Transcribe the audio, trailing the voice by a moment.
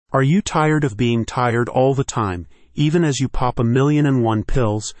Are you tired of being tired all the time, even as you pop 1,000,001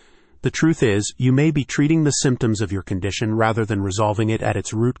 pills? The truth is, you may be treating the symptoms of your condition rather than resolving it at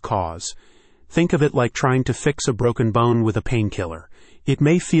its root cause. Think of it like trying to fix a broken bone with a painkiller. It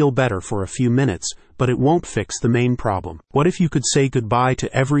may feel better for a few minutes, but it won't fix the main problem. What if you could say goodbye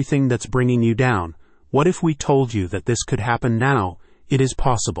to everything that's bringing you down? What if we told you that this could happen now? It is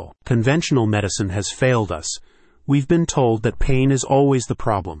possible. Conventional medicine has failed us. We've been told that pain is always the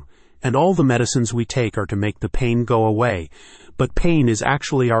problem, and all the medicines we take are to make the pain go away. But pain is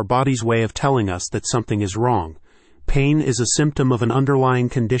actually our body's way of telling us that something is wrong. Pain is a symptom of an underlying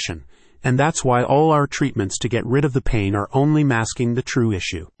condition, and that's why all our treatments to get rid of the pain are only masking the true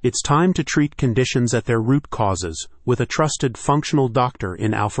issue. It's time to treat conditions at their root causes with a trusted functional doctor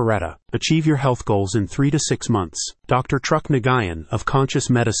in Alpharetta. Achieve your health goals in 3 to 6 months. Dr. Truck Nagayan of Conscious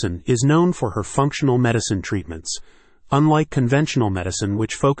Medicine is known for her functional medicine treatments. Unlike conventional medicine,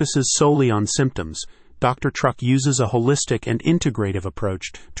 which focuses solely on symptoms, Dr. Truck uses a holistic and integrative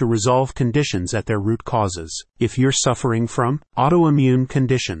approach to resolve conditions at their root causes. If you're suffering from autoimmune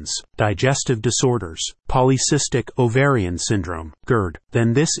conditions, digestive disorders, polycystic ovarian syndrome, GERD,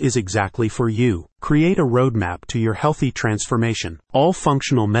 then this is exactly for you. Create a roadmap to your healthy transformation. All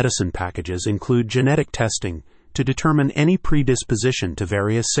functional medicine packages include genetic testing to determine any predisposition to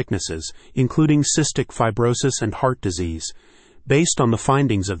various sicknesses, including cystic fibrosis and heart disease. Based on the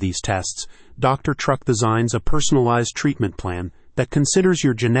findings of these tests, Dr. Truck designs a personalized treatment plan that considers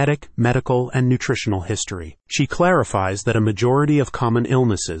your genetic, medical, and nutritional history. She clarifies that a majority of common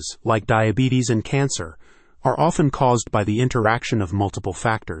illnesses, like diabetes and cancer, are often caused by the interaction of multiple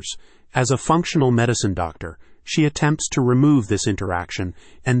factors. As a functional medicine doctor, she attempts to remove this interaction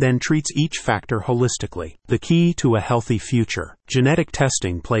and then treats each factor holistically. The key to a healthy future. Genetic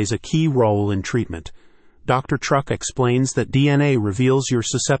testing plays a key role in treatment. Dr. Truck explains that DNA reveals your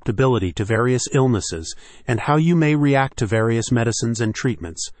susceptibility to various illnesses and how you may react to various medicines and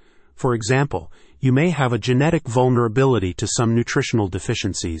treatments. For example, you may have a genetic vulnerability to some nutritional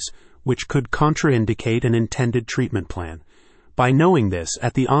deficiencies, which could contraindicate an intended treatment plan. By knowing this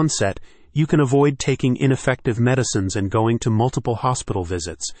at the onset, you can avoid taking ineffective medicines and going to multiple hospital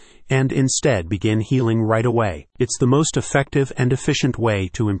visits, and instead begin healing right away. It's the most effective and efficient way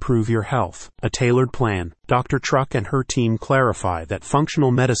to improve your health. A tailored plan. Dr. Truck and her team clarify that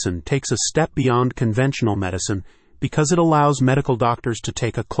functional medicine takes a step beyond conventional medicine because it allows medical doctors to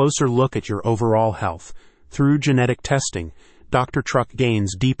take a closer look at your overall health. Through genetic testing, Dr. Truck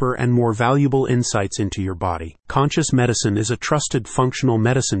gains deeper and more valuable insights into your body. Conscious Medicine is a trusted functional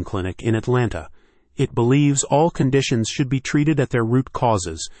medicine clinic in Atlanta. It believes all conditions should be treated at their root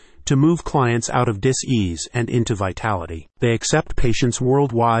causes to move clients out of dis-ease and into vitality. They accept patients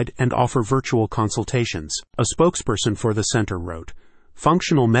worldwide and offer virtual consultations. A spokesperson for the center wrote,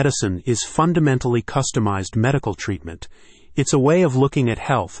 "Functional medicine is fundamentally customized medical treatment. It's a way of looking at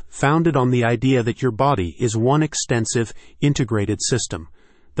health founded on the idea that your body is one extensive, integrated system.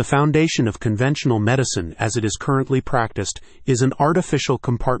 The foundation of conventional medicine as it is currently practiced is an artificial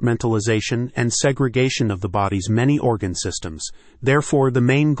compartmentalization and segregation of the body's many organ systems. Therefore, the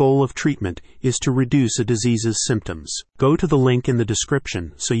main goal of treatment is to reduce a disease's symptoms." Go to the link in the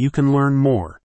description so you can learn more.